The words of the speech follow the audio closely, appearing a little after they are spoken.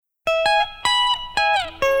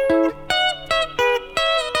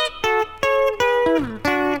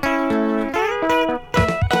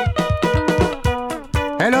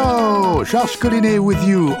Georges Collinet with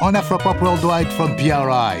you on Afropop Worldwide from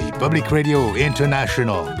PRI, Public Radio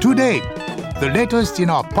International. Today, the latest in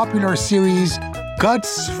our popular series,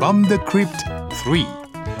 Cuts from the Crypt 3.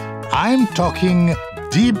 I'm talking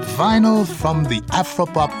deep vinyl from the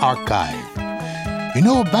Afropop archive. You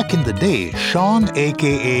know, back in the day, Sean,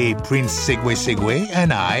 a.k.a. Prince Segway Segway,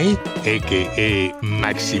 and I, a.k.a.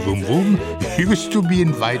 Maxi Boom Boom, used to be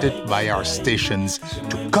invited by our stations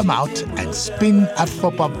to come out and spin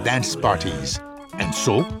Afropop dance parties. And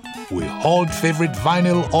so, we hauled favorite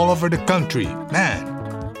vinyl all over the country.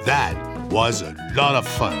 Man, that was a lot of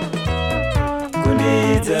fun.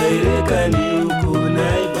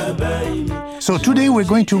 So today we're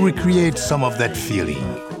going to recreate some of that feeling.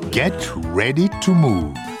 Get ready to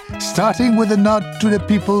move. Starting with a nod to the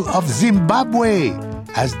people of Zimbabwe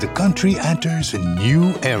as the country enters a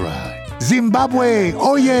new era. Zimbabwe,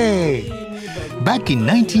 oh yeah! Back in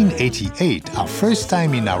 1988, our first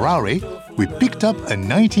time in Harare, we picked up a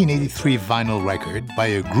 1983 vinyl record by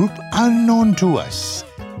a group unknown to us,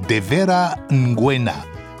 Devera Ngwena,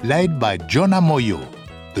 led by Jonah Moyo.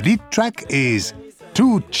 The lead track is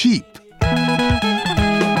Too Cheap.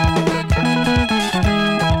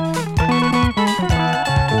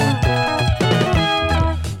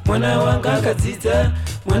 Mwana wanga akadzidza,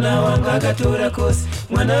 mwana wanga akatora kosi,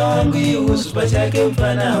 mwana wangu iusu pachake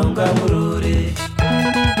mfana unga murore.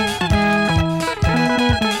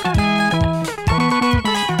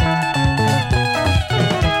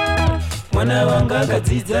 Mwana wanga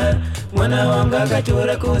akadzidza, mwana wanga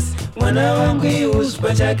akatora kosi, mwana wangu iusu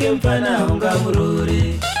pachake mfana unga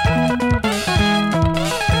murore.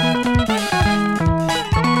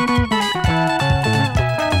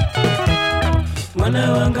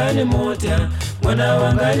 Mwana wanga ne mota, mwana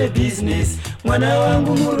wanga ne business, mwana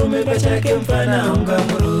wangu murume pachake mfana unga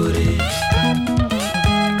murore.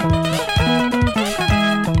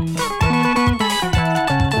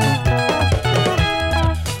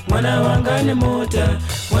 Mwana wanga ne mota,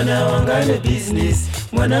 mwana wanga ne business,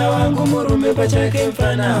 mwana wangu murume pachake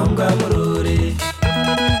mfana unga murore.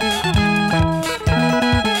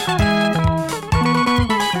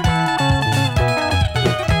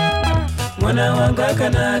 Mwana wanga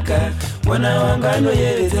kanaka, mwana wanga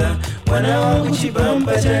noyereza, mwana wangu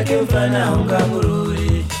chibamba chake mfana unga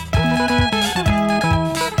mururi.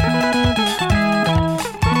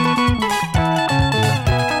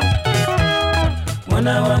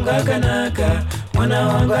 Mwana wanga kanaka, mwana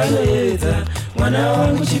wanga noyereza, mwana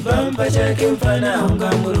wangu chibamba chake mfana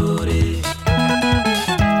unga mururi.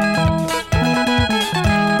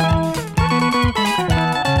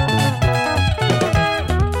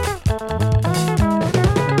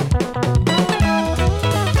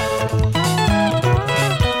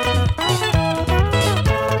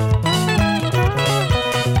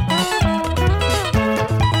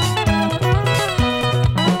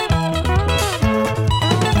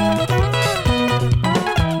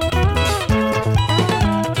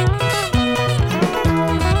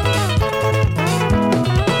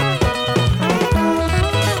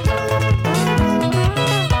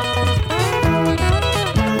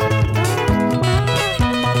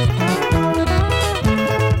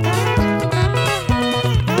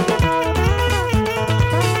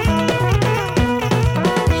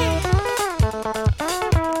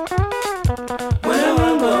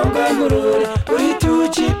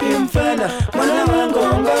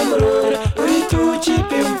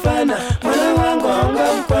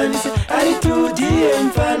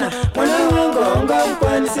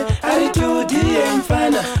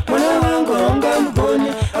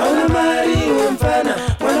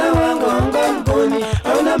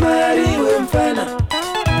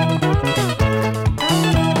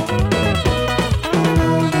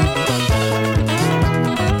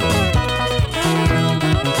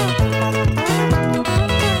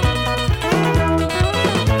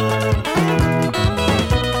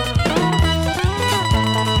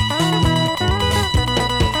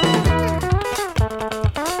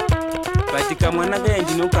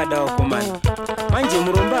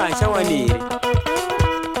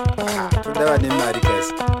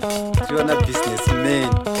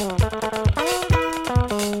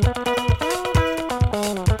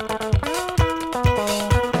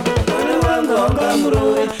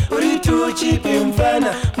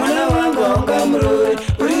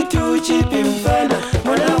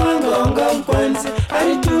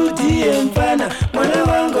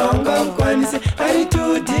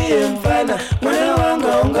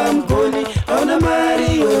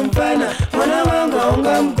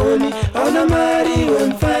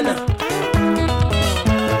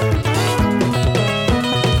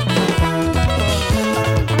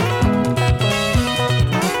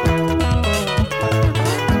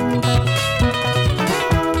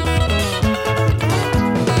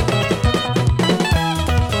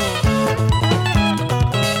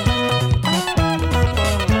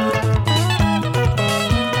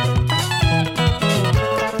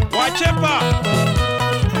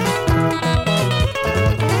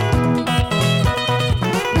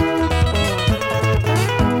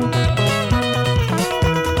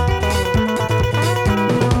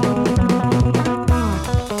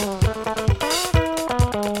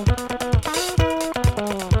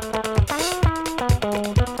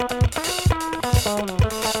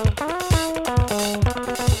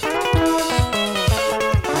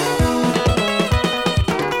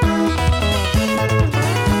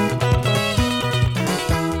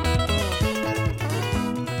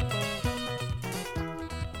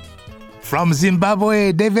 From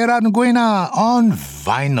Zimbabwe, Deveran Gwena on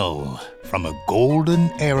vinyl. From a golden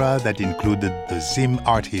era that included the Zim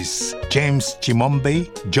artists James Chimombe,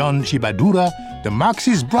 John Chibadura, the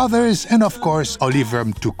Maxis Brothers, and of course Oliver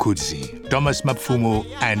Mtukudzi, Thomas Mapfumo,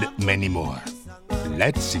 and many more.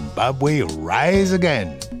 Let Zimbabwe rise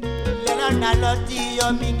again.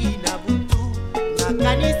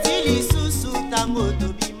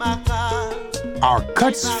 Our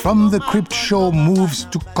Cuts from the Crypt show moves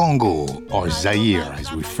to Congo, or Zaire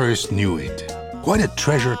as we first knew it. What a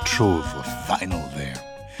treasure trove of vinyl there.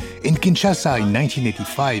 In Kinshasa in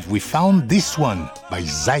 1985, we found this one by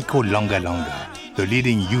Zaiko Longa Longa, the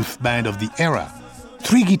leading youth band of the era.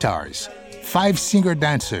 3 guitars, 5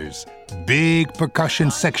 singer-dancers, big percussion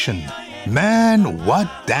section. Man, what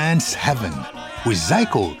dance heaven! With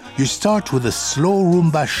Zaiko, you start with a slow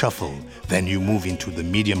rumba shuffle, then you move into the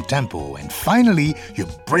medium tempo, and finally, you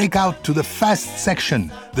break out to the fast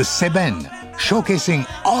section, the Seben, showcasing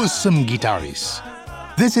awesome guitarists.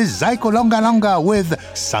 This is Zaiko Longa Longa with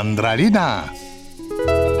Sandra Lina.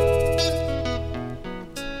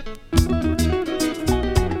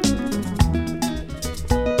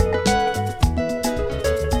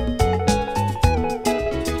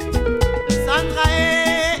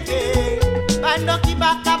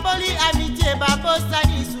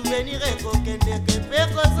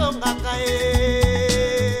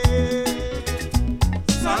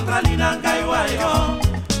 Sangalina ngaiwayo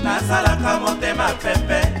nasalaka motema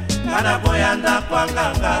pepe kana boyanda kwa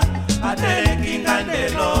nganga ateleki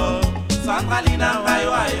ngandelo. Sangalina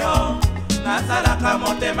ngaiwayo nasalaka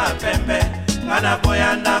motema pepe kana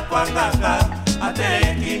boyanda kwa nganga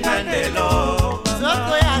ateleki ngandelo.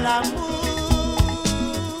 Soko ya lamu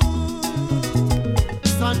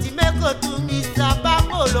sentimeko tumisa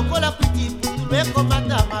bango lokola kuti putumeko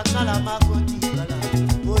mata makala makotikala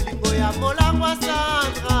bolingo ya molangwa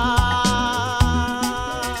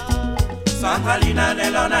Sangalina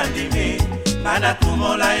lelo na ndimi mana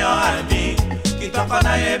tumola yo ami kitoko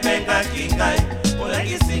na yebenga kingai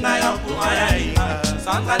olekisinga yo kuaya inga.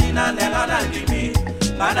 Sangalina lelo na ndimi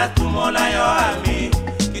mana tumola yo ami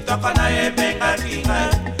kitoko na yebenga kingai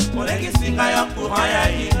olekisinga yo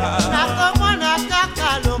kuaya inga. Nakomona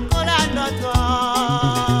kaka lokola ndoto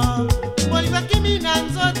bolingo kimi na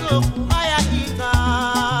nzoto kuaya inga.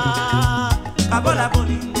 Kabola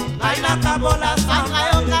bolingo aina kabola sanga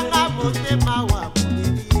yo kaka motema wa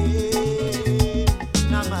mulilie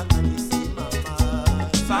na makanisi mama.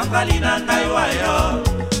 Sangalina ngaiwayo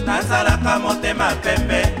nasalaka motema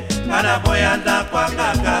pepe kana boyanda kwa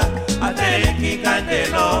nganga ateleki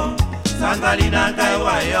ngandelo. Sangalina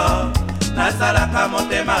ngaiwayo nasalaka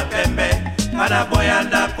motema pepe kana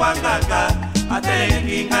boyanda kwa nganga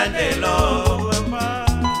ateleki ngandelo.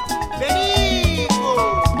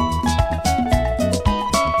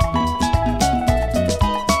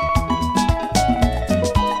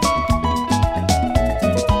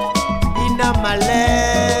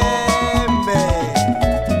 Malembe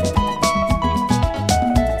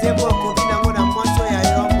tembo kobina ngona mwaso ya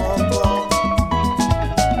yo moko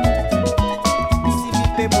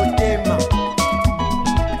sibipe motema.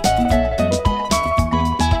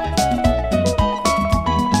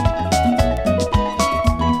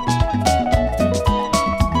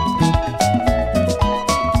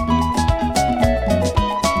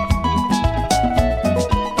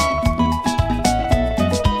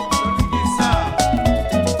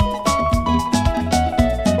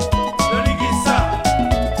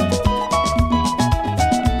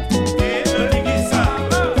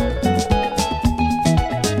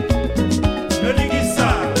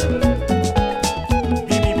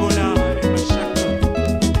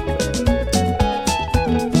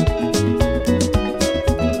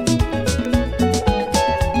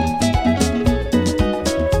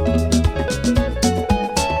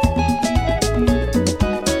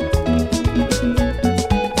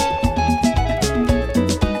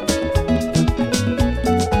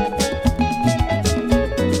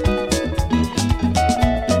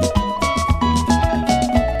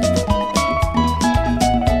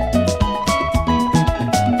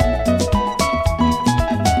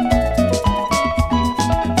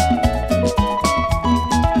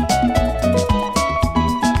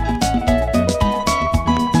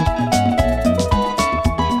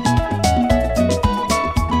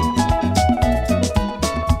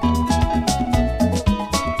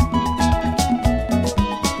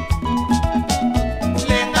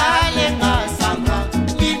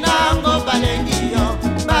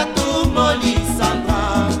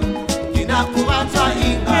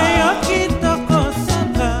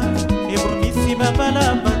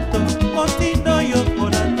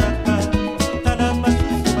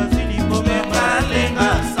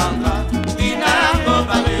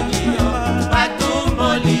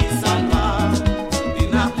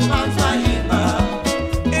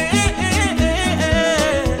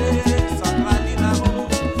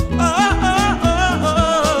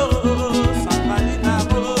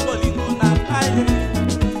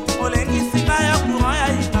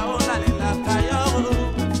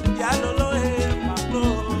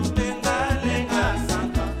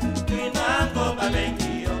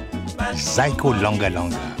 Zaiko Langa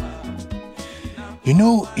Langa. You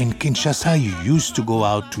know, in Kinshasa, you used to go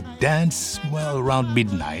out to dance, well, around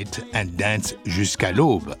midnight and dance jusqu'à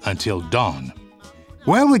l'aube, until dawn.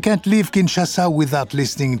 Well, we can't leave Kinshasa without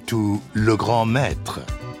listening to Le Grand Maître,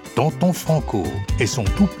 Tonton Franco et son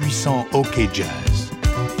tout-puissant OK Jazz.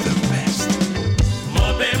 The best.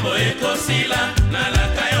 Mobembo ekosila,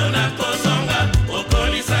 nalakayo nakozonga,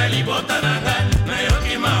 okolisa libota nanga,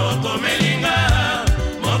 nayoki maoko melinga,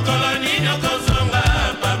 mokolo nini okozonga,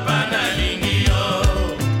 papa nalingi yo.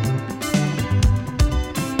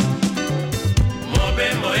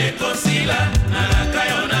 Mobembo ekosila,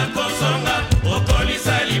 nalakayo nakozonga,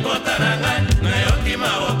 okolisa libota nanga, nayoki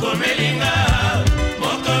maoko melinga,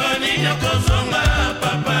 mokolo nini okozonga,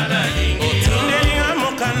 papa nalingi yo. Otindelinga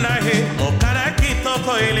mokanda he, mokala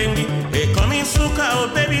kitoko elengi, ekomi suka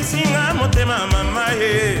opebisinga motema mama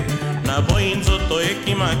he. Na boyi nzoto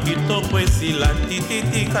ekima kitoko esila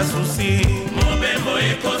tititi kasusi. Mobembo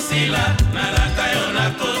ekosila, nalakayo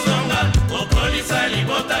nakozonga, okolisa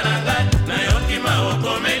libota nanga, nayoki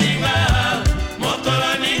maoko melinga,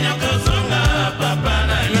 mokolo nini okozonga, papa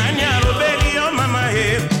nalingi yo. Nani alobeli yo mama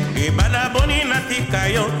he, ebala boni natika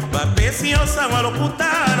yo, bapesi yo sango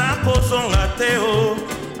lokuta nakozonga te o.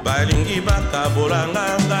 Balingi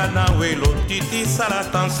bakabolanga nga nawe lotiti sala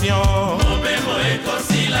tension. Mobembo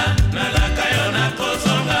ekosila, nalakayo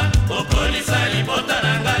nakozonga, okolisa libota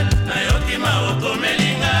nanga, nayoki maoko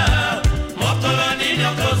melinga, mokolo nini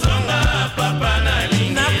okozonga, papa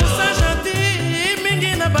nalingi yo. Nakusa jati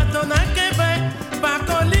mingi na bato nakebe,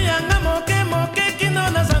 bakolianga moke moke kino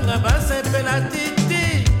nazanga basepela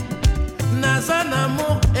titi. Naza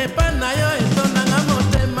namour epa na yo etonanga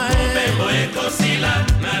motema e. Mobembo ekosila,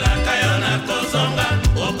 nalakayo nakozonga,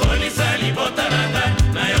 okolisa libota nanga,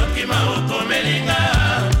 nayoki maoko melinga,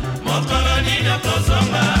 mokolo nini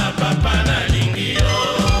okozonga, papa nalingi yo.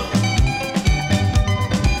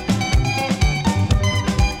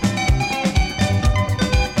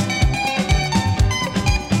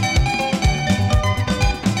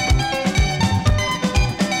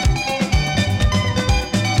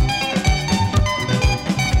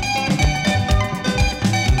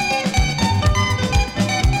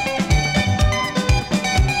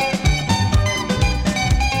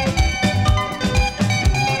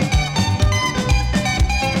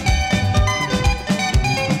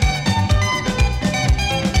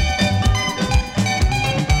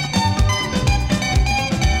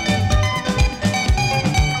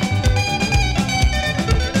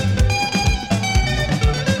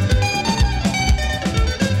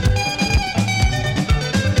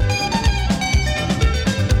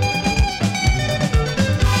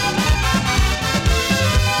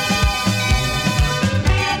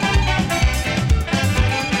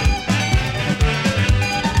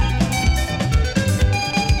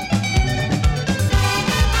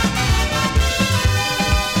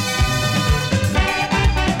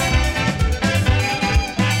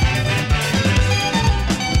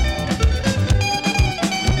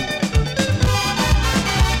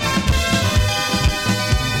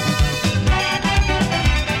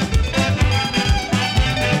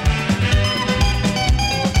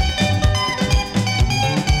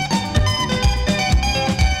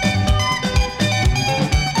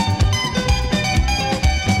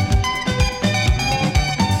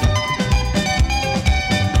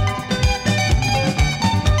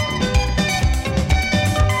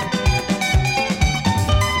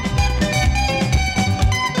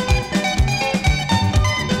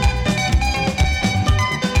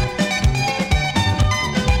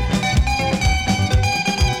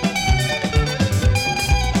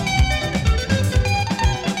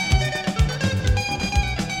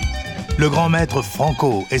 Le grand maître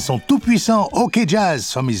Franco et son tout-puissant OK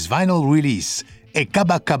Jazz from his vinyl release, et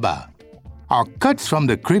Kaba Kaba. Our Cuts from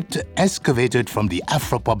the Crypt, excavated from the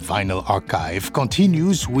Afropop vinyl archive,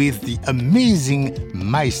 continues with the amazing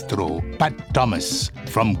maestro Pat Thomas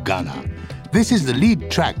from Ghana. This is the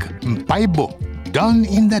lead track, Mpaibo, done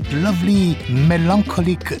in that lovely,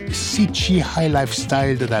 melancholic, Sichi high life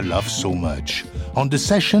style that I love so much. On the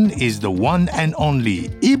session is the one and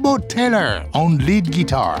only Ibo Taylor on lead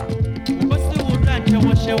guitar.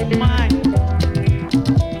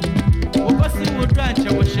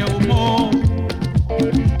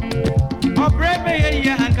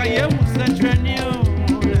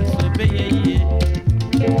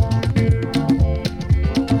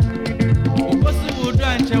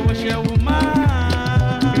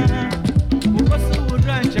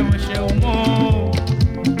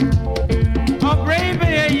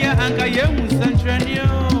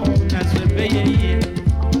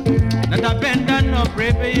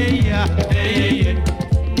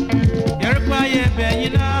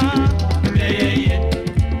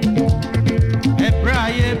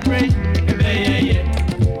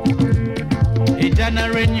 Ejana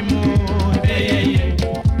renimo beye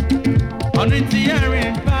Onunti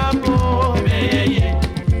yarin babo beye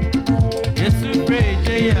Yesu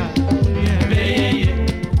praise ya beye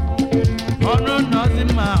Ono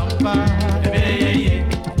nozima mpa beye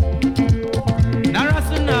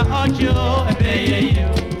Narasuna ojo beye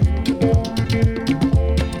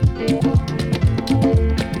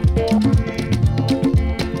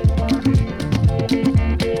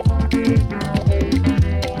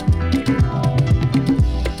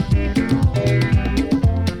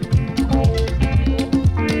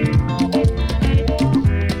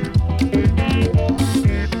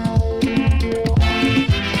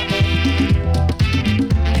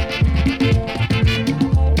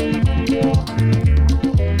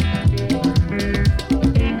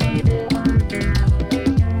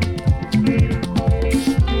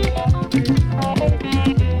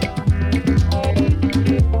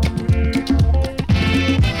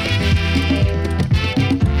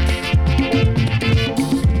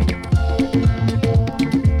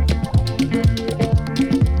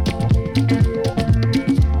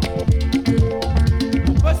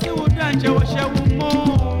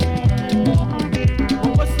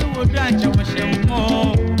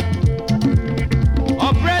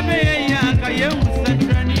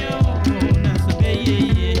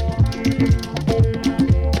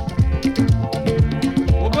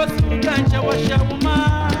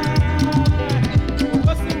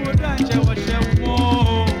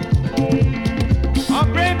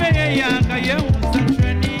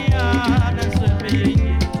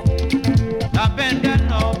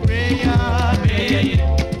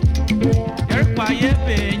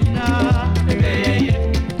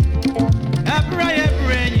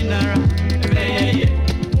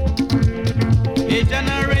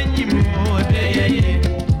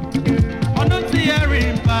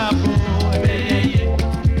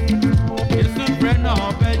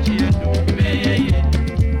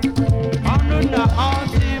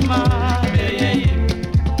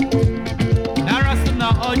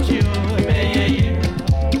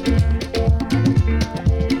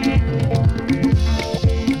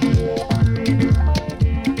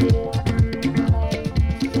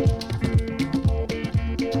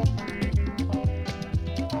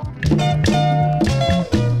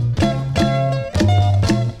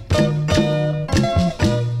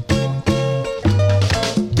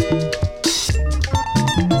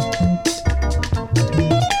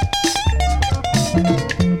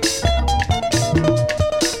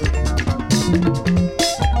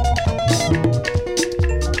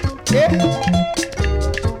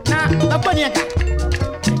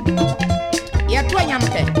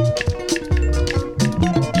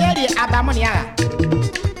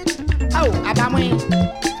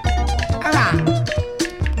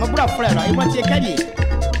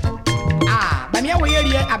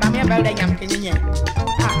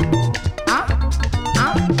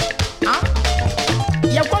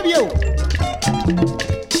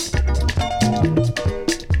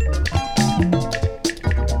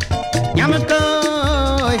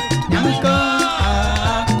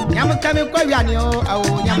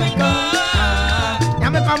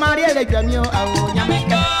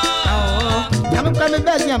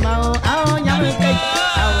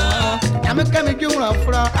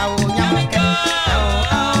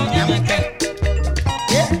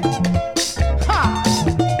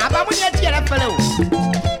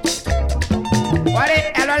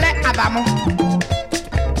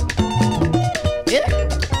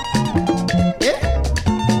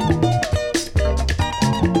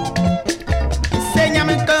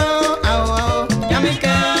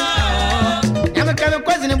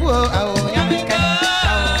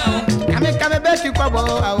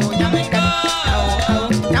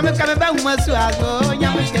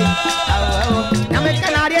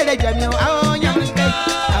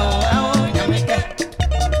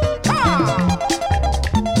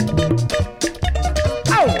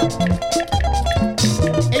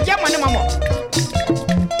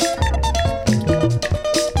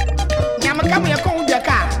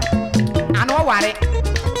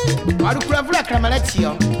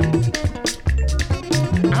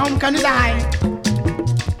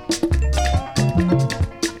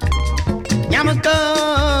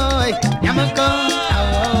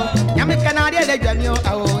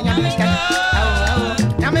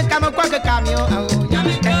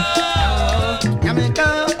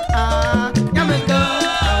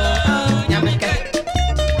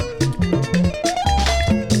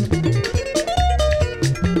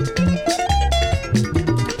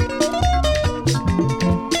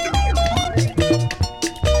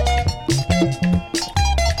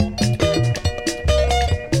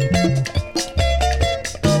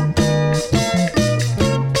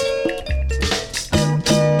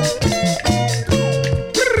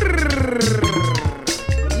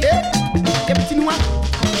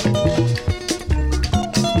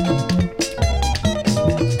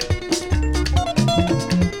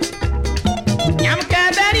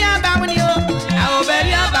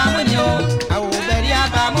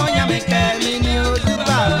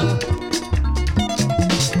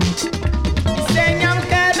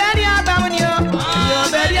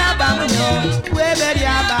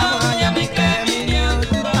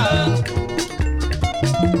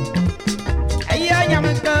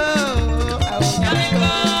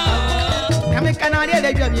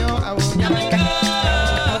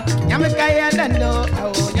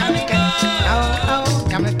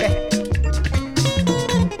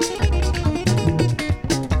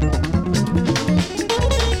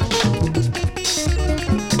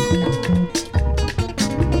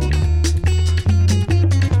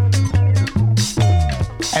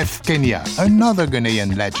Kenya, another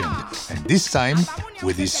Ghanaian legend, and this time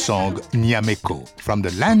with his song Nyameko from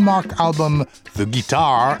the landmark album The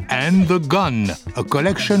Guitar and the Gun, a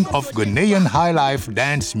collection of Ghanaian highlife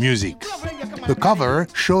dance music. The cover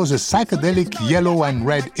shows a psychedelic yellow and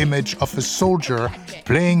red image of a soldier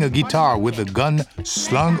playing a guitar with a gun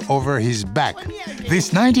slung over his back.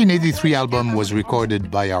 This 1983 album was recorded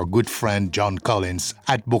by our good friend John Collins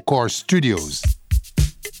at Bokor Studios.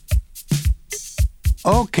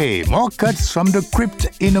 Okay, more cuts from the crypt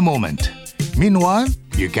in a moment. Meanwhile,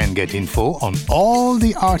 you can get info on all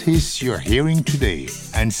the artists you're hearing today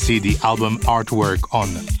and see the album artwork on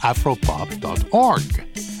afropop.org.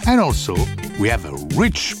 And also, we have a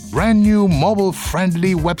rich, brand new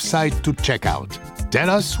mobile-friendly website to check out. Tell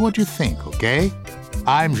us what you think, okay?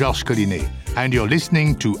 I'm Georges Collinet, and you're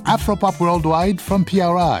listening to Afropop Worldwide from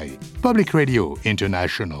PRI, Public Radio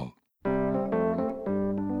International.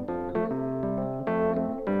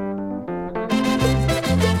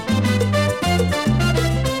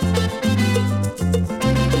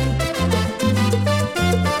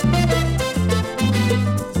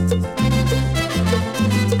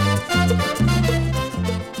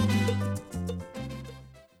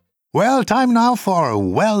 Well, time now for a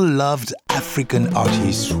well-loved African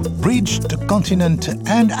artist who bridged the continent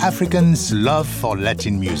and Africans' love for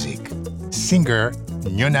Latin music. Singer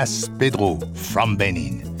Jonas Pedro from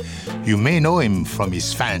Benin. You may know him from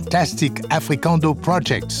his fantastic Africando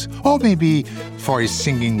projects, or maybe for his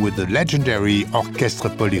singing with the legendary Orchestre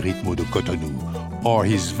Polyrythme de Cotonou, or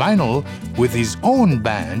his vinyl with his own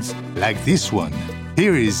bands like this one.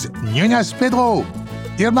 Here is Jonas Pedro,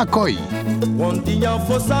 Irmakoi. Wondiya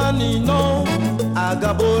fosani no,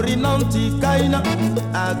 agabori nanti kaina,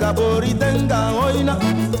 agabori denga oina,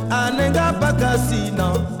 anenga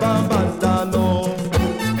bakasina, bambantano.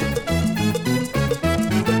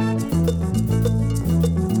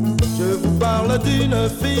 Je vous parle d'une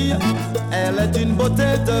fille, elle est d'une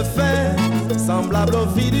beauté de fer, semblable aux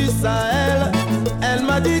filles du Sahel. Elle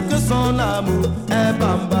m'a dit que son amour est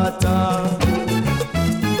bambata.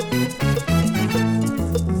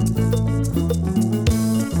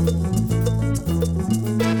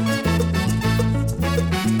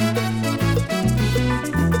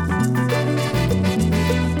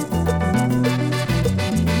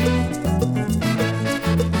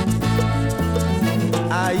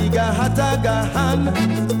 Hatagahan,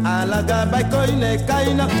 alaga baikoine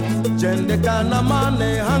kaina, jende kana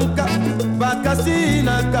mane hanka,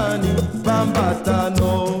 bakasina kani,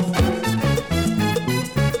 bambatano.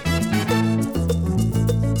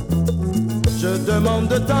 Je demande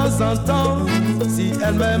de temps en temps si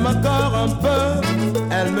elle m'aime encore un peu.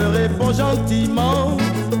 Elle me répond gentiment,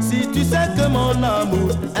 si tu sais que mon amour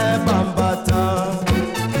est bambata.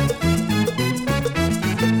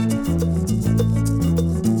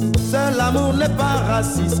 L'amour n'est pas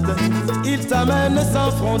raciste, il t'amène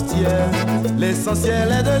sans frontières.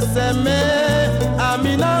 L'essentiel est de s'aimer.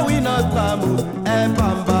 Amina, oui, notre amour est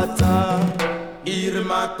bambata.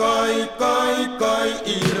 Irma koi, koi, koi,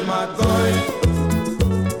 Irma koi.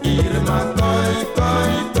 Irma koi,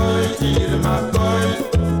 koi, koi, Irma koi.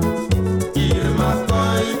 Irma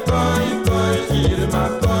koi, koi, koi, Irma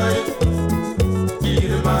koi.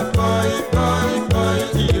 Irma koi, koi, koi,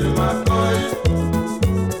 Irma koi.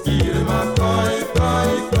 Irma koi,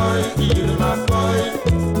 koi, koi, Irma koi.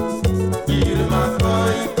 Irma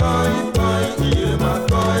koi, koi, koi, Irma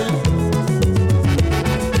koi.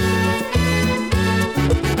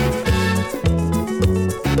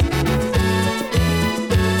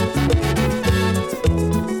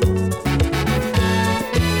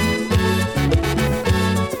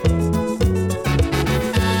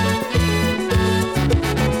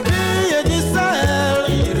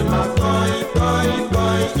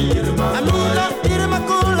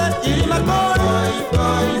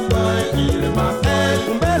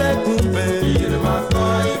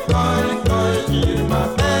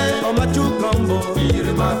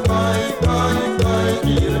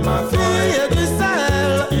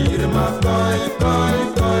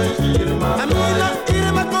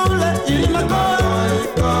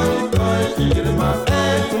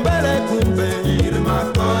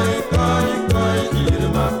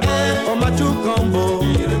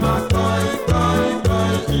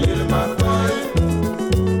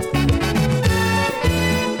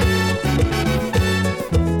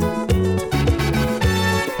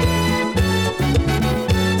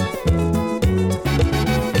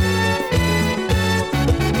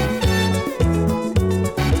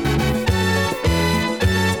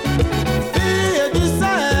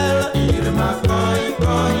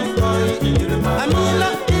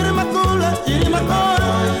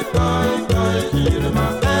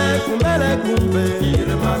 kumbe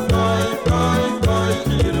Irma koi koi koi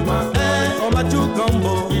Irma on m'a tout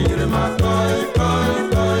combo Irma koi koi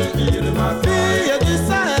koi Irma fille du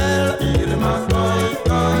Sahel Irma koi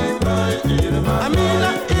koi koi Irma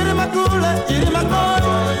Amina Irma coule Irma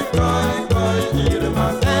koi koi koi Irma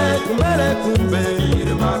kumbele kumbe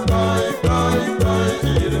Irma koi koi koi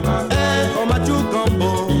Irma on m'a tout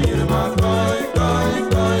combo Irma koi koi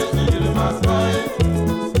koi Irma koi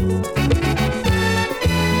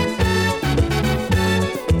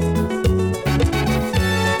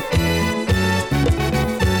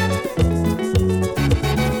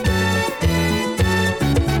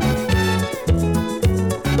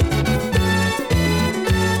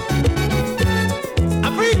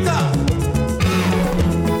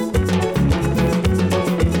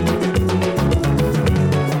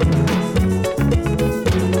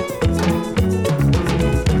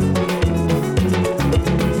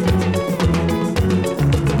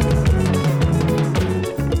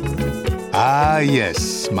Ah,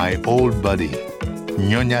 yes, my old buddy,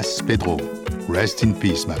 Ñoñas Pedro. Rest in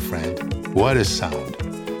peace, my friend. What a sound.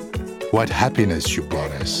 What happiness you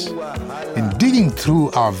brought us. In digging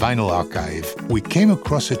through our vinyl archive, we came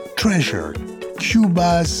across a treasure,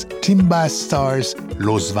 Cuba's timba stars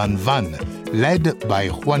Los Van Van, led by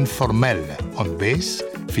Juan Formel on bass,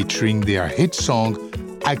 featuring their hit song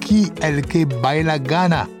Aquí el que baila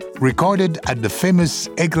gana, recorded at the famous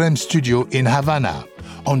Egrem studio in Havana.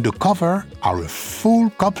 On the cover are a full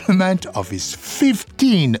complement of his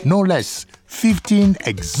 15, no less, 15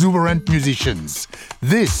 exuberant musicians.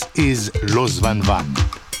 This is Los Van Van.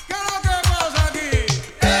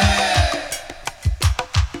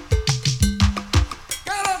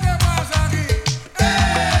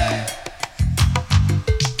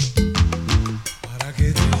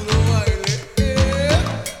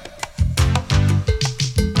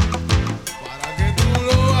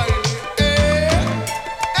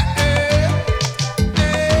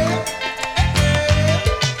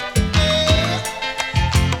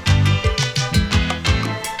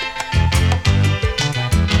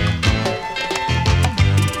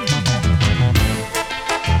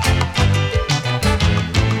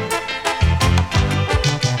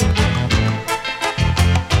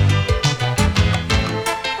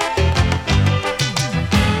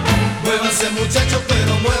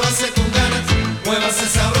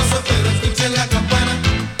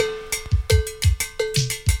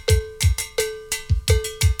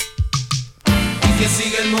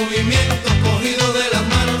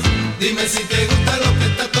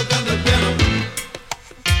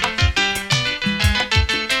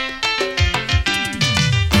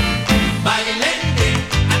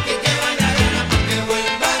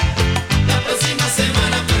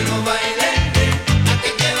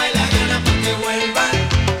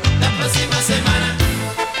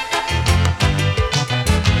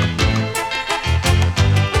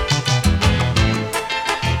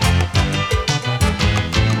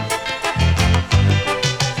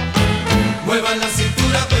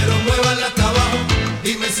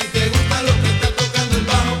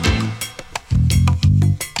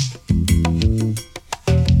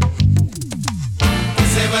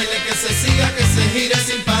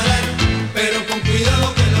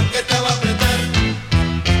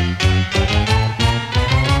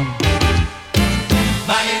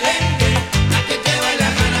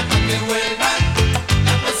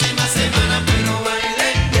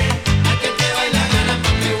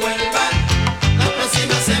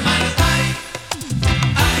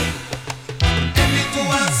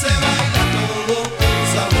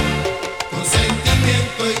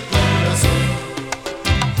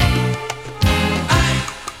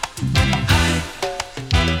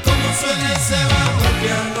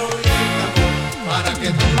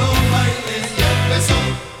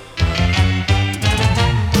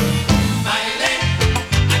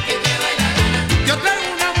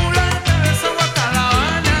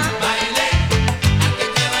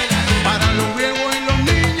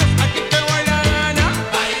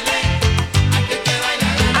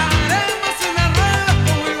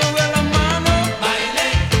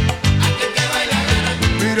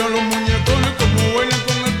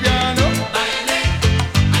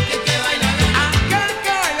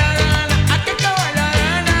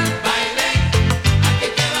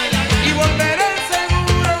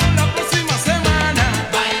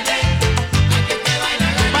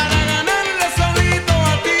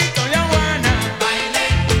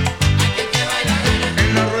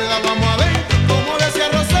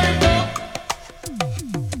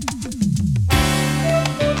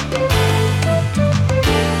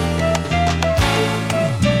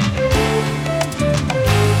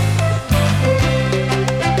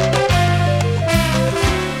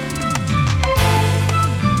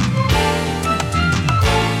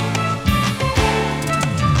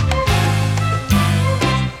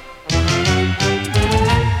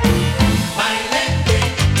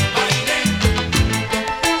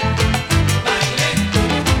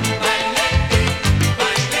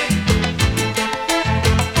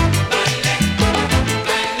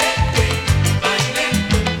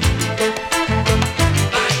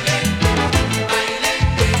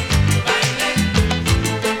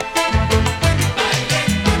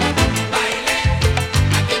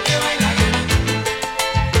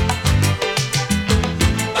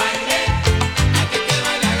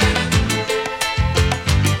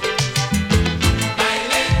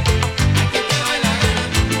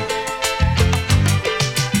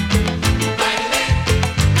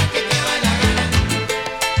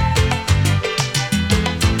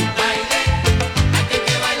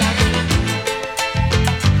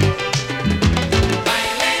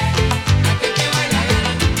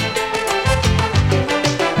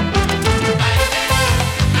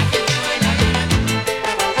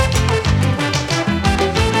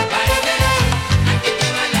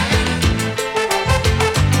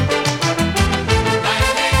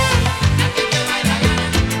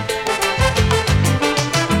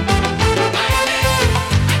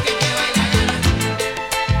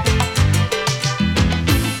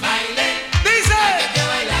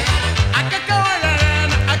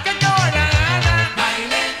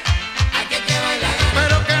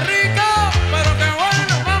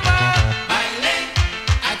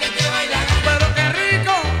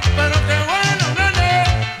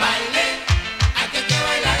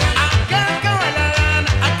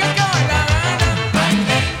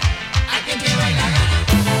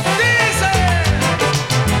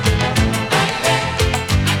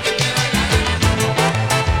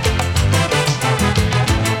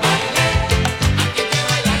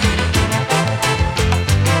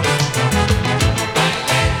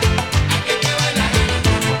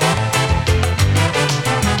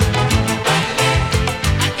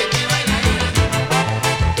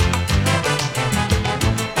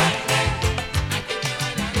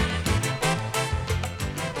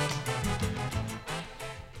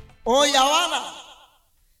 Oye, Habana,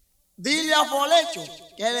 dile a Folecho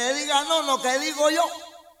que le diga no, que digo yo,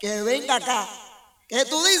 que venga acá. ¿Qué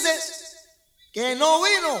tú dices? Que no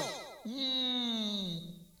vino.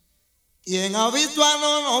 ¿Quién ha visto a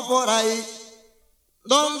Nono por ahí?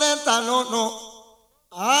 ¿Dónde está Nono?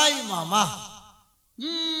 Ay, mamá.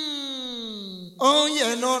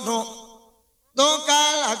 Oye, Nono,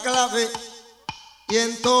 toca la clave y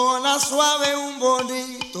entona suave un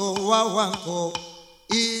bonito guaguancó.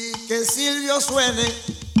 Y que Silvio suene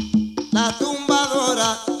la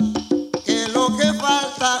tumbadora, que lo que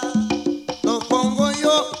falta lo pongo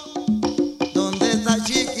yo. ¿Dónde está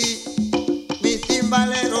Chiqui, mi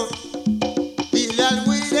timbalero? Dile al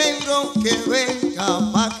guirengo que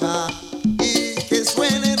venga pa' acá y que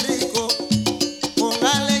suene rico con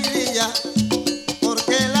alegría,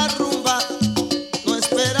 porque la rumba no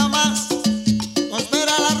espera más, no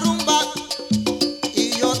espera la rumba,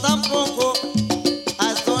 y yo tampoco.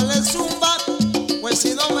 Zumba, pues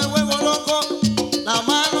si no me vuelvo loco, las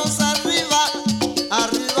manos arriba,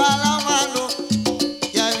 arriba la mano,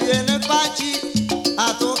 y ahí viene Pachi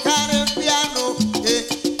a tocar el piano,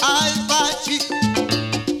 ay Pachi,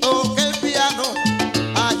 toca el piano,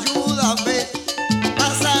 ayúdame,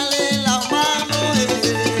 pásale la mano,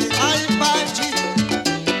 ay Pachi,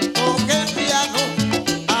 toca el piano,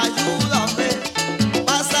 ayúdame,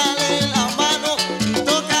 pásale la mano y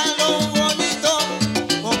tócalo bonito.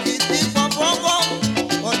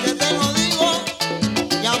 Porque te lo digo,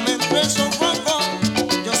 ya me empezó poco.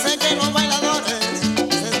 Yo sé que los bailadores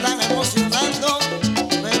se están emocionando,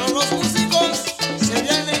 pero los músicos se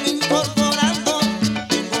vienen incorporando.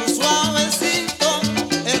 Vengo suavecito,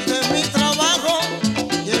 este es mi trabajo.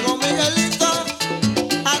 Llegó Miguelito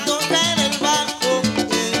a tocar el bajo.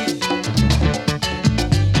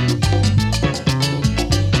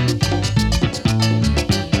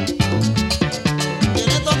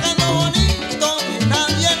 Viene tocando bonito y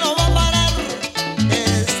nadie lo va a parar.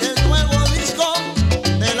 Es el nuevo disco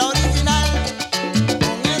de la original.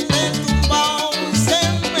 Con este tumbao se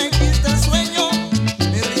me quita el sueño.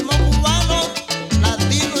 Mi ritmo cubano,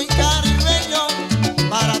 latino y caribeño,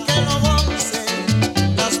 para que lo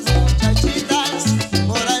gocen las muchachitas.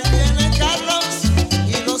 Por ahí viene Carlos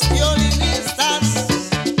y los violinistas.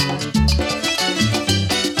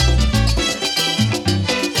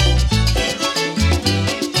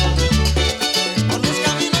 Por los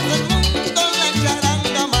caminos del mundo la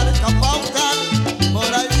charanga marca pauta.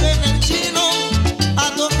 Por ahí viene el chino a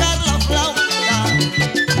tocar la flauta.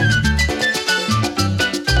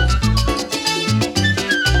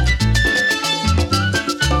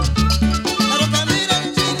 Pero que mira,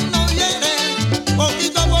 el chino viene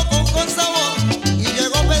poquito a poco con sabor. Y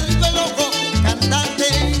llegó Pedrito el Loco, cantante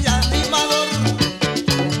y animador.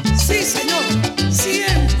 Sí, señor,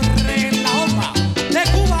 siempre en la onda de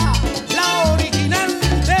Cuba, la original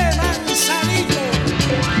de Manzanillo.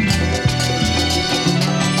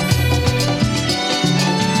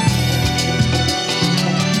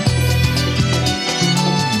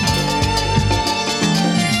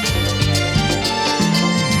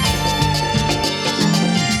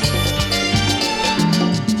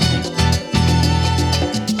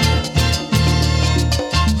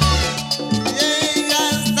 Y ya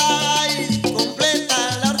está ahí, completa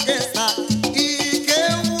la orquesta. Y qué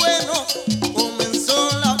bueno, comenzó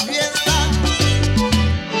la fiesta.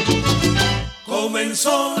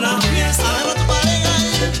 Comenzó la fiesta, Agarra tu pareja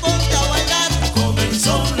y ponte a bailar.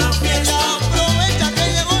 comenzó la Y fiesta, aprovecha que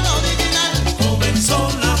llegó la original. comenzó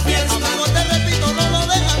la fiesta, Amigo, te repito, no lo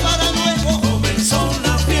dejas para luego. comenzó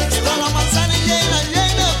la fiesta, Llegó la manzanillera y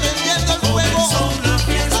viene prendiendo el fuego. comenzó la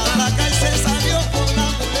fiesta, Hasta que se salió con la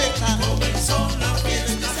muleta. comenzó la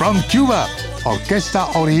fiesta. From Cuba, Orquesta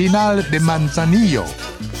Original de Manzanillo,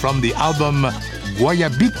 from the album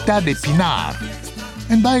Guayabita de Pinar.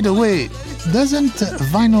 And by the way, doesn't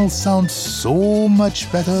vinyl sound so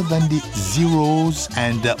much better than the zeros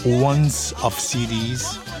and ones of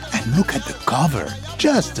CDs? And look at the cover,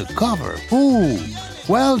 just the cover. Ooh,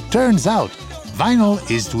 well, turns out vinyl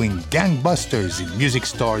is doing gangbusters in music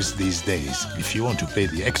stores these days, if you want to pay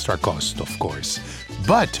the extra cost, of course.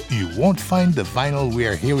 But you won't find the vinyl we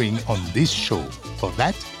are hearing on this show. For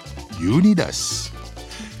that, you need us.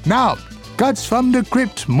 Now, Cuts from the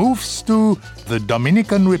Crypt moves to the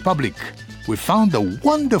Dominican Republic. We found the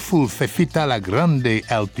wonderful Fefita La Grande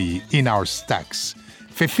LP in our stacks.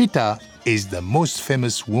 Fefita is the most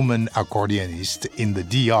famous woman accordionist in the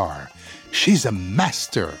DR. She's a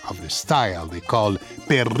master of the style they call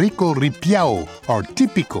perrico ripiao or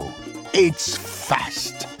típico. It's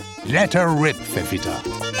fast. Let her rip, Fefita.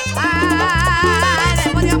 Ay,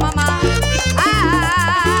 le murió mamá.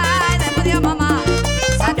 Ay, le murió mamá.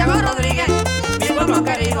 Santiago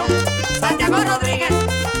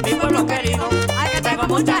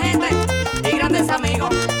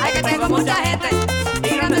mucha gente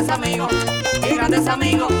y grandes amigos, y grandes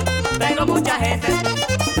amigos. Tengo mucha gente.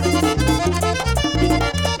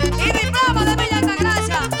 Y mi papá de Villa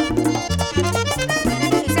Altagracia.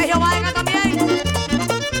 Y Sergio Vargas también.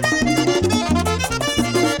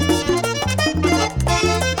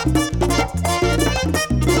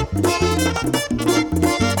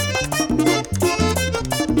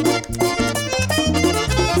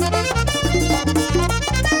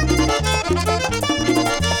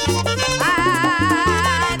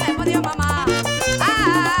 Ay, me jodió mamá.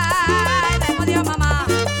 Ay, me jodió mamá.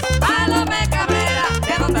 Palome Cabrera,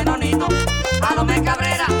 de donde Nonito. Palome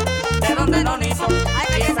Cabrera, de donde Nonito. Ay,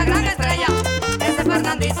 que esa gran estrella, ese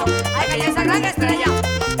Fernandito. Ay, que esa gran estrella,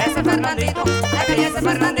 ese Fernandito. Ay, que ese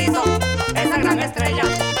Fernandito, esa gran estrella.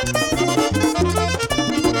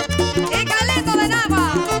 Y Carlito de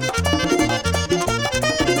Nava.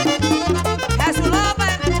 Jesús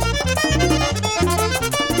López.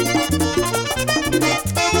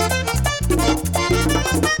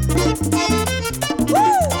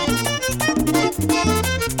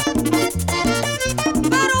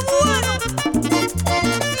 Pero bueno.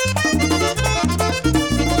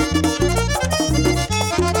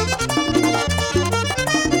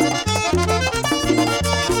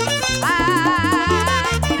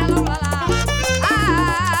 Ay, tíralo, la.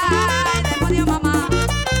 Ay, me jodió mamá.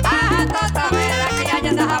 Ajá, Totavera, que ya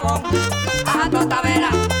está jabón. Ajá, Totavera,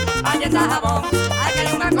 allá está jabón. Ay, que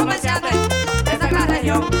hay un gran comerciante de esa gran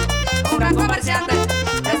región. Un gran comerciante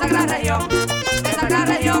de esa gran región. De esa gran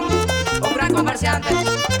región. Un gran comerciante.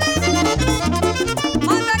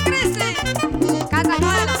 Montecristi,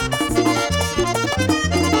 Castañuela.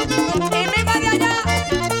 Y mismo de allá.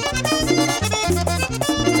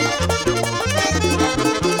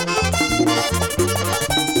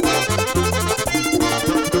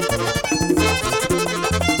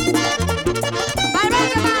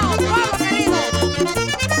 Valverde Mao, pueblo querido.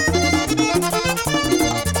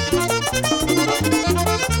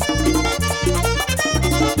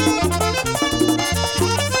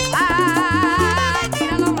 Ay,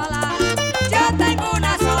 tíralo, bala. Yo tengo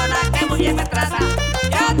una zona que muy bien me trata.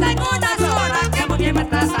 Yo tengo una zona que muy bien me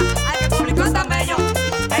trata. Ay, que público tan bello,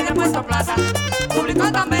 es de Puerto Plata.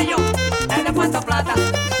 Público tan bello, es de Puerto Plata.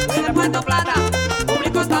 Es de Puerto Plata,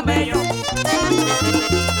 público tan bello.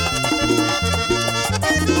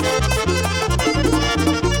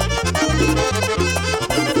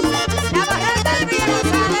 La barreta de Villa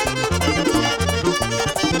González.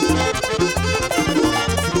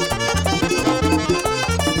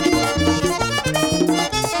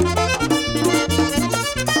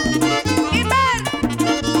 Y ver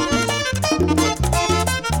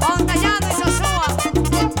Montellano y Sosúa.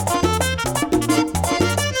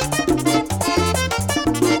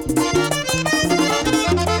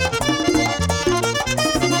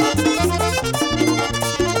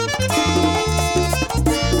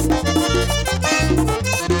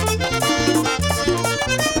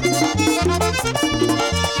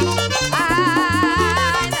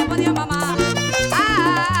 Ay, me jodió mamá.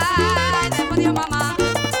 Ay, me jodió mamá.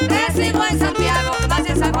 Resido en Santiago,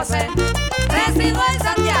 nací en San José. Resido en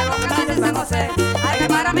Santiago, nací en San José. Ay, que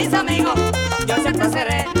para mis amigos yo siempre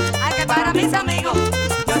seré. Ay, que para mis amigos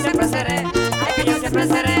yo siempre seré. Ay, que yo siempre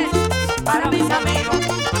seré para mis amigos.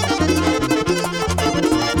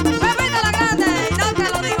 Pepita la Grande, y no te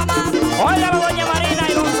lo digo más. Óigalo, doña Marina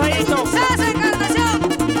y don Feito. César Encarnación.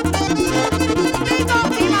 Tito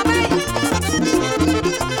y Mamey.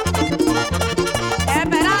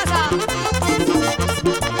 Esperanza.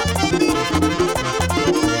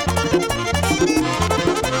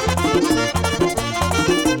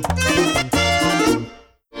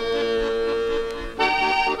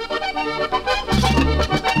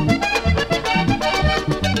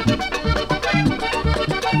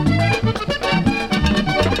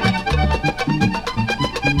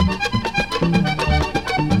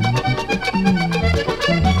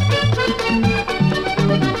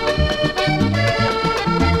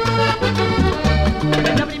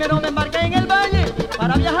 El día primero me embarqué en el valle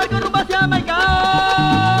para viajar con rumbo hacia Maicao.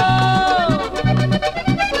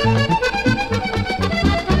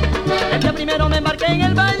 El día primero me embarqué en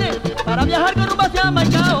el valle para viajar con rumbo hacia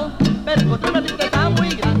Maicao. Pero encontré una tristeza muy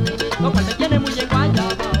grande, lo cual me tiene muy enguayabao.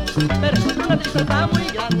 Pero encontré una tristeza muy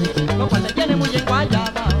grande, lo cual me tiene muy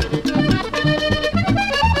enguayabao.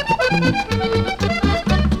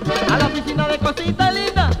 A la oficina de cosita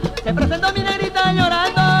linda se presentó mi negrita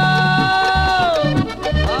llorando.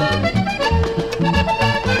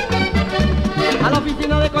 A la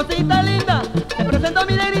oficina de cosita linda se presentó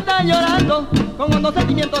mi negrita llorando. Con hondos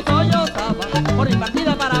sentimientos sollozaba por mi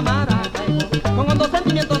partida para Maracaibo. Con hondos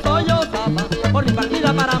sentimientos sollozaba por mi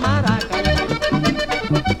partida para Maracaibo.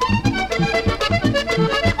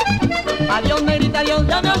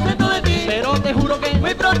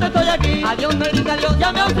 pronto estoy aquí. Adiós, negrita, adiós,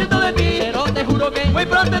 ya me ausento de ti, pero te juro que muy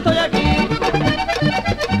pronto estoy aquí.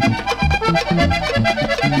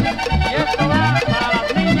 Y esto va para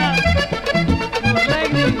las niñas,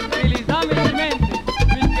 Nurlegni, Filizami y Mente,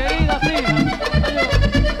 mis queridas hijas. Adiós.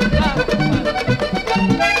 Claro,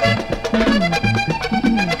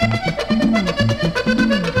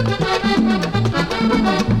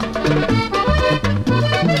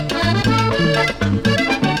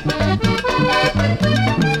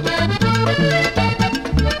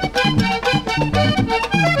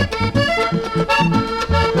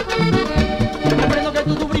 Comprendo que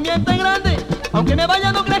tu sufrimiento es grande, aunque me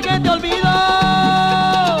vaya no crees que te olvido.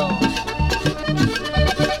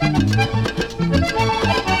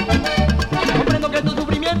 Comprendo que tu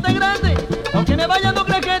sufrimiento es grande, aunque me vaya no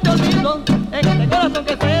crees que te olvido. En este corazón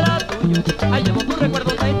que será tuyo, ahí llevo tus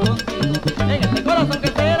recuerdos escondidos. En este corazón que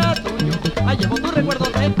será tuyo, ahí llevo tus recuerdos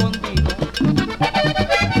escondidos.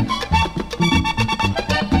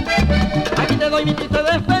 Aquí te doy mi triste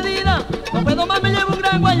despedida, no puedo más, me llevo un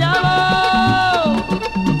gran guayabo.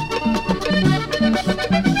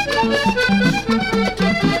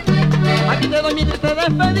 Aquí te doy mi triste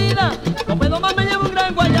despedida, no puedo más, me llevo un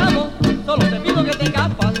gran guayabo. Solo te pido que tengas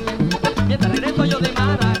paciencia, mientras regreso yo de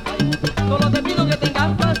Maracay. Solo te pido que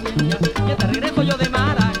tengas paciencia, mientras regreso yo de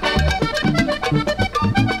Maracay.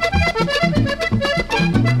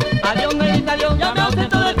 Adiós, negrita, adiós, ya me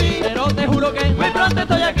ausento de ti, pero te juro que muy pronto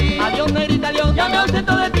estoy aquí. Adiós, negrita, adiós, ya me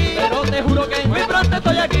ausento de ti, pero te juro que muy pronto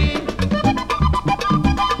estoy aquí.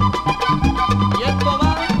 Y esto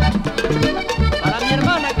va para mi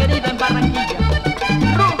hermana querida en Barranquilla,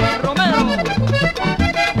 Rubén Romero.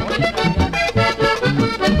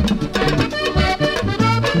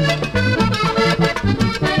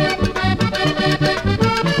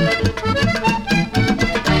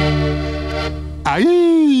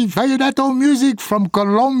 Aye, vallenato music from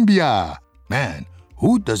Colombia. Man,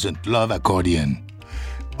 who doesn't love accordion?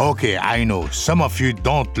 Okay, I know some of you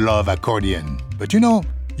don't love accordion, but you know,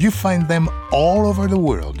 you find them all over the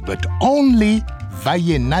world, but only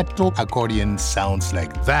vallenato accordion sounds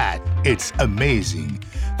like that. It's amazing.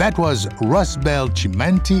 That was Rosbel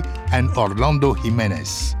Chimanti and Orlando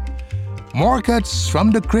Jimenez. More cuts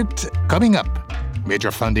from the crypt coming up.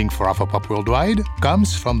 Major funding for Afropop Worldwide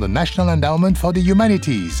comes from the National Endowment for the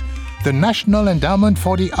Humanities, the National Endowment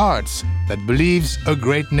for the Arts that believes a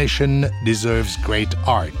great nation deserves great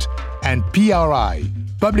art, and PRI,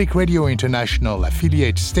 Public Radio International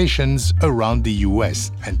affiliate stations around the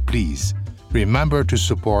US. And please, remember to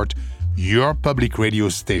support your public radio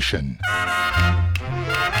station.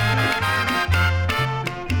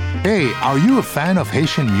 Hey, are you a fan of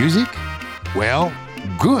Haitian music? Well,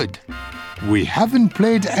 good. We haven't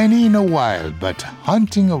played any in a while, but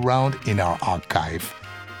hunting around in our archive,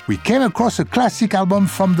 we came across a classic album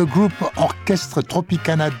from the group Orchestre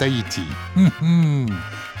Tropicana d'Haïti.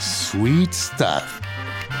 Sweet stuff.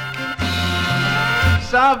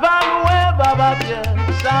 Ça va louer, baba bien,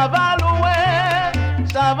 ça va louer,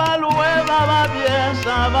 ça va louer, baba bien,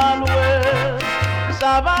 ça va louer,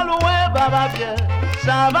 ça va louer, baba bien,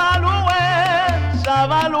 ça va louer, ça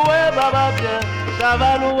va louer, baba bien, ça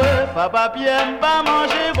va louer, baba bien, pas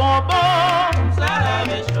manger bonbon, ça la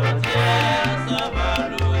met chaudière, ça va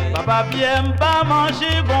louer, baba bien, pas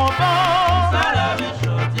manger bonbon, ça la met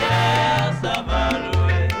chaudière, ça va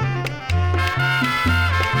louer.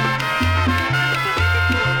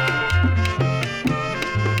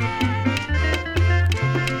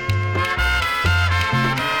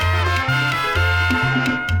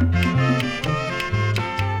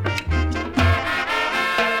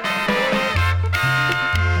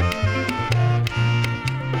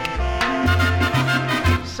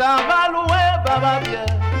 Ça va louer, baba bien,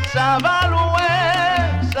 ça va louer,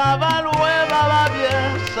 ça va louer, baba bien,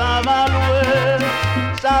 ça va louer,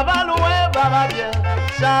 ça va louer, baba bien,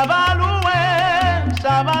 ça va louer,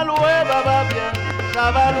 ça va louer, baba bien, ça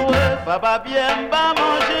va louer, baba bien, va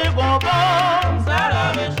manger bonbon, ça la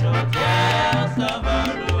met chaudière, ça va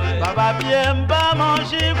louer, baba bien, va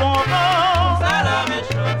manger bonbon, ça la met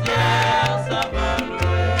chaudière, ça va louer.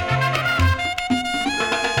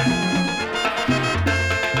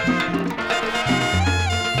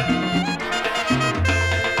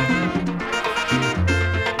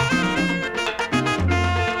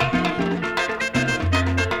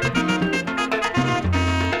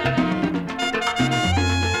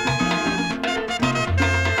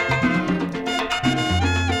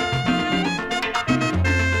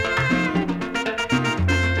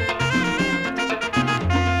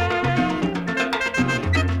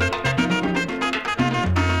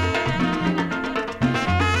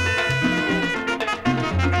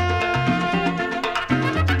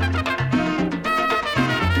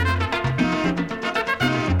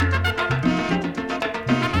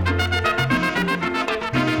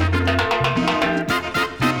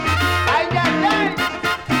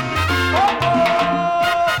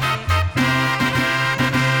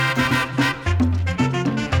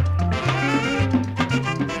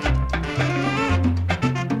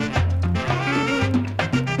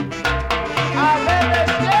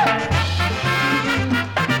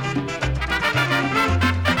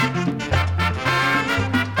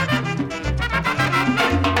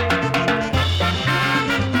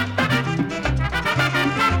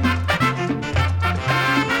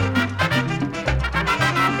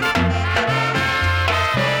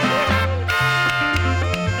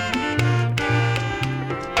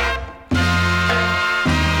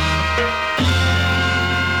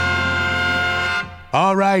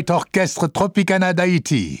 All right, Orchestre Tropicana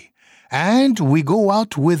d'Haïti. And we go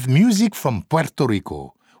out with music from Puerto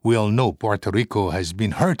Rico. We all know Puerto Rico has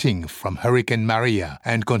been hurting from Hurricane Maria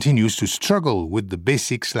and continues to struggle with the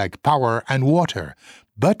basics like power and water.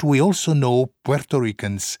 But we also know Puerto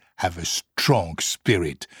Ricans have a strong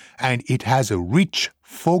spirit, and it has a rich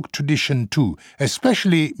folk tradition too,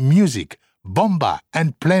 especially music, bomba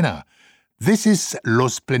and plena. This is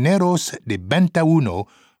Los Pleneros de Benta Uno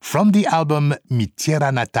from the album Mi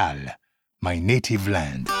Tierra Natal, My Native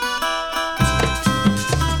Land.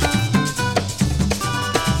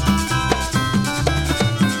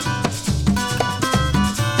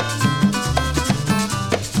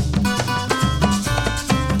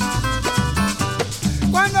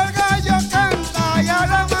 Cuando el gallo canta y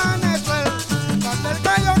al amanecer, cuando el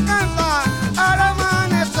gallo canta al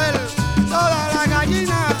amanecer, todas las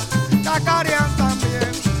gallinas cacarean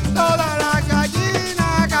también, todas las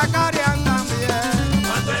gallinas cacarean también.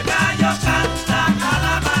 Cuando el gallo canta al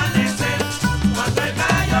amanecer, cuando el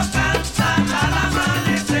gallo canta al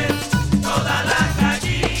amanecer, todas las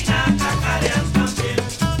gallinas cacarean también,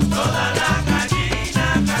 todas las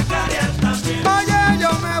gallinas cacarean también. Oye,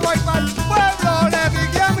 yo me voy para el pueblo, le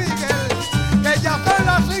dije a Miguel, que ya son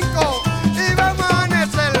las 5 y va a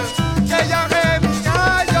amanecer, que ya que mi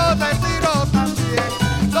gallo te tiró también,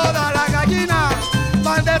 todas las gallinas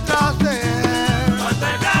van detrás de él. Cuando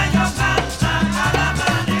el gallo canta al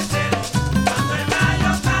amanecer, cuando el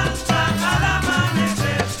gallo canta al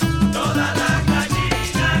amanecer, todas las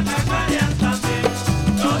gallinas cacarean también,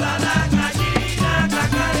 todas las gallinas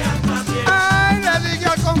cacarean también. Ay, le dije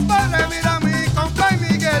al compadre, mira mi compadre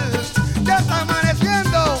Miguel, ya está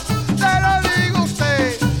amaneciendo, te lo digo a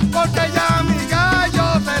usted, porque ya mi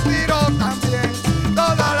gallo se tiró también,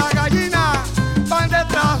 todas las gallinas van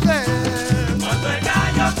detrás de él. Cuando el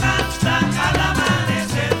gallo canta al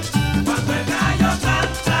amanecer, cuando el gallo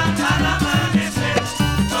canta al amanecer,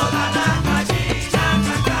 todas las gallinas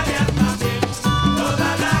cacarean también,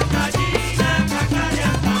 todas las gallinas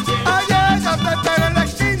cacarean también. Oye, yo te espero en la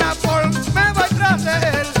esquina, me voy tras de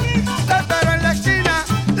él, te espero en la esquina,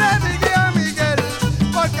 le dije a Miguel,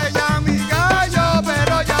 porque ya mi gallo,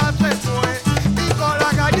 pero ya se fue, y con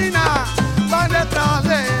las gallinas van detrás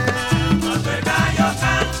de él. Cuando el gallo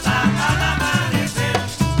canta al amanecer,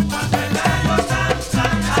 cuando el gallo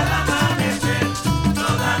canta al amanecer,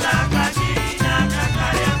 todas las gallinas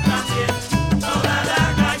cacarean también, todas las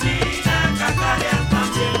gallinas cacarean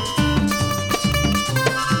también.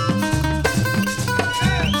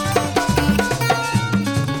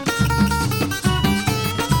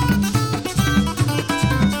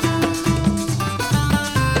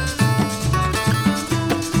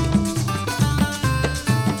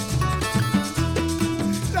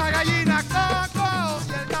 La gallina coco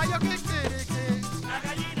y el gallo kikiriki. La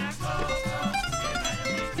gallina coco y el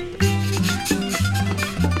gallo kikiriki.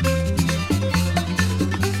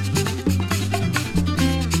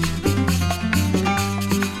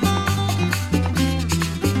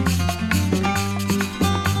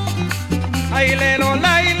 Ay, lelo,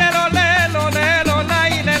 lay, lelo, lelo, lelo,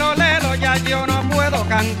 lay, lelo, lelo, ya yo no puedo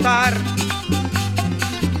cantar.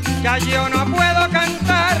 Ya yo no puedo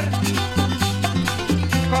cantar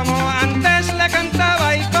como antes le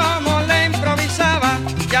cantaba y como le improvisaba.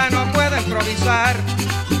 Ya no puedo improvisar,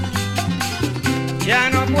 ya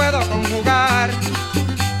no puedo conjugar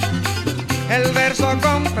el verso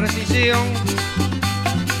con precisión.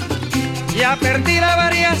 Ya perdí la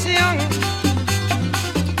variación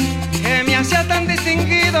que me hacía tan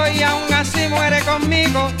distinguido y aún así muere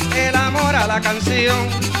conmigo el amor a la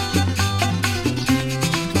canción.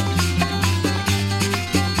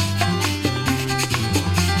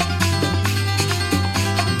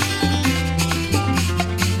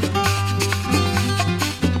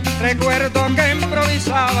 Recuerdo que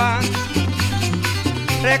improvisaba,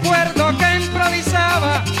 recuerdo que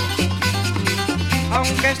improvisaba,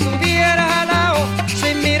 aunque estuviera al lado,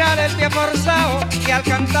 sin mirar el pie forzado, y al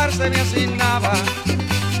cantar se me asignaba.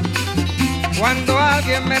 Cuando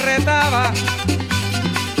alguien me retaba,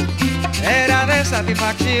 era de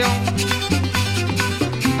satisfacción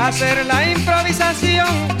hacer la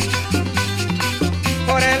improvisación.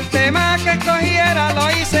 Por el tema que escogiera lo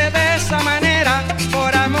hice de esa manera,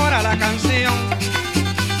 por amor a la canción.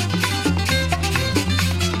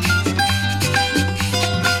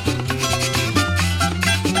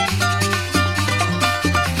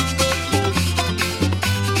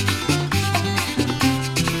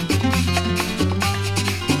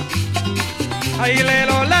 Ay,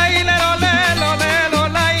 lelo, lay, lelo, lelo, lelo,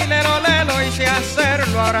 lay, lelo, lelo, y si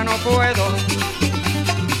hacerlo ahora no puedo.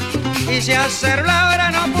 Y si hacerlo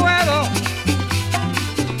ahora no puedo,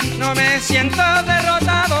 no me siento derrotado.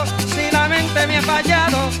 he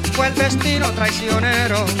fallado fue el destino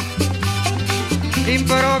traicionero.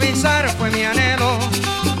 Improvisar fue mi anhelo,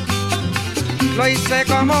 lo hice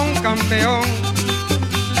como un campeón.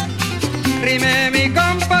 Rimé mi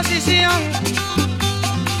composición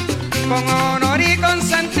con honor y con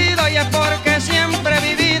sentido, y es porque siempre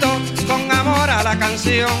he vivido con amor a la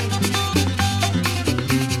canción.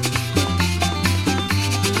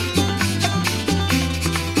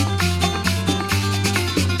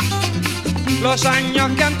 Los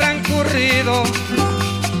años que han transcurrido,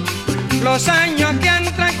 los años que han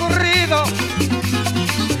transcurrido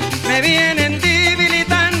me vienen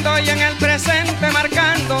debilitando y en el presente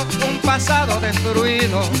marcando un pasado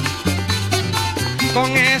destruido.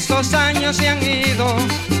 Con esos años se han ido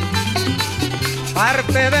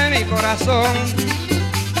parte de mi corazón,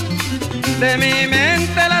 de mi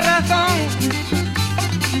mente la razón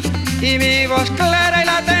y mi voz clara y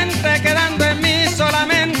latente, quedando en mí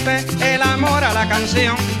solamente el amor a la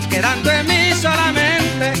canción, quedando en mí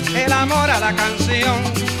solamente el amor a la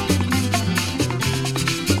canción.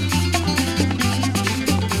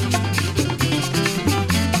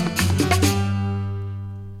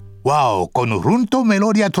 Wow, Conjunto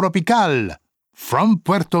Melodia Tropical from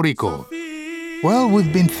Puerto Rico. Well,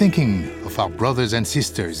 we've been thinking of our brothers and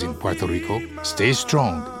sisters in Puerto Rico. Stay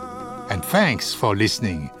strong. And thanks for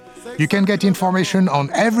listening. You can get information on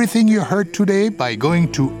everything you heard today by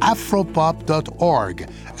going to afropop.org.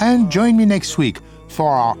 And join me next week for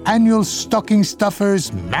our annual Stocking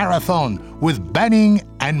Stuffers Marathon with Banning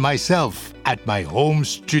and myself at my home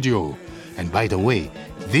studio. And by the way,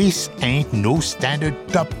 this ain't no standard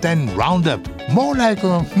top 10 roundup. More like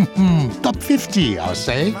a top 50, I'll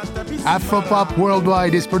say. Afropop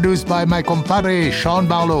Worldwide is produced by my compadre Sean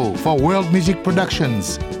Barlow for World Music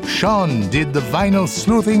Productions. Sean did the vinyl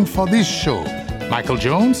sleuthing for this show. Michael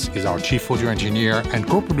Jones is our chief audio engineer and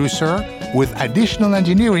co-producer, with additional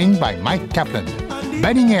engineering by Mike Kaplan.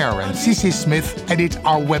 Benning Air and Cece Smith edit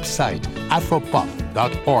our website,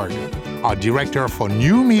 afropop.org. Our director for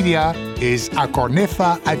new media is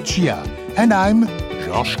Akornefa Achia, and I'm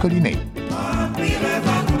Georges Collinet.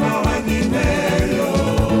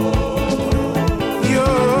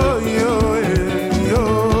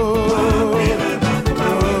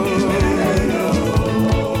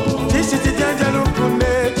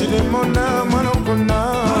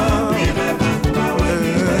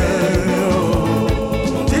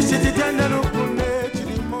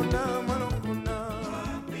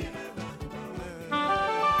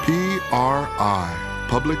 PRI,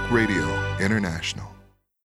 Public Radio International.